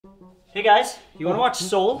Hey guys, you want to watch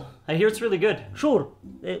Seoul? I hear it's really good. Sure,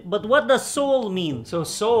 but what does soul mean? So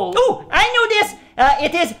Seoul... Oh, I know this!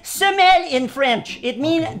 It is semelle in French. It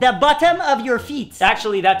means the bottom of your feet.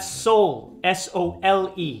 Actually, that's soul.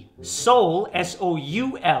 S-O-L-E. Soul,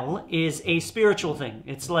 S-O-U-L, is a spiritual thing.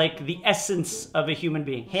 It's like the essence of a human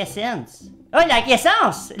being. Essence. Oh, like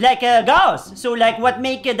essence, like gas. So like what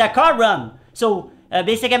make the car run. So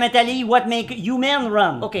basically what make human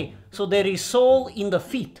run. Okay, so there is soul in the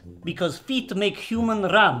feet, because feet make human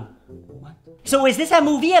run. What? So is this a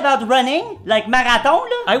movie about running? Like marathon?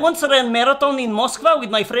 I once ran marathon in Moscow with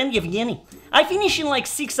my friend Yevgeny. I finished in like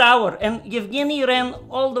 6 hours, and Yevgeny ran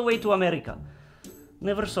all the way to America.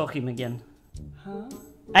 Never saw him again. Huh?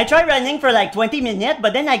 I try running for like 20 minutes,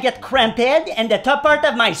 but then I get cramped, and the top part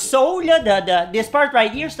of my soul, this part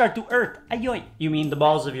right here, start to hurt. Ayoy. You mean the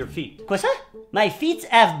balls of your feet? Quoi ça? My feet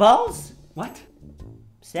have balls? What?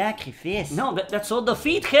 Sacrifice. No, that's so the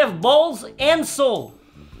feet have balls and soul.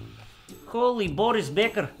 Holy Boris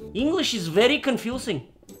Becker. English is very confusing.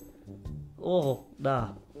 Oh,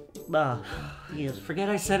 yes. Forget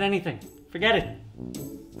I said anything. Forget it.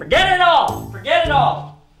 Forget it all! Forget it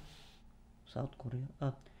all! South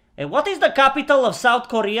Korea. What is the capital of South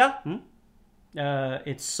Korea?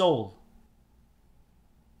 It's Seoul.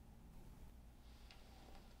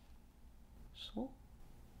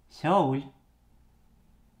 Seoul?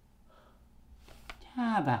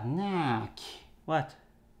 Tabarnak. What?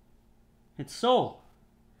 It's Seoul.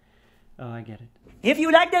 Oh, I get it. If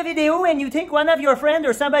you like the video and you think one of your friends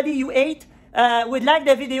or somebody you hate would like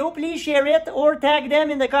the video, please share it or tag them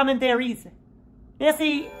in the commentaries.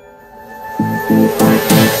 Merci.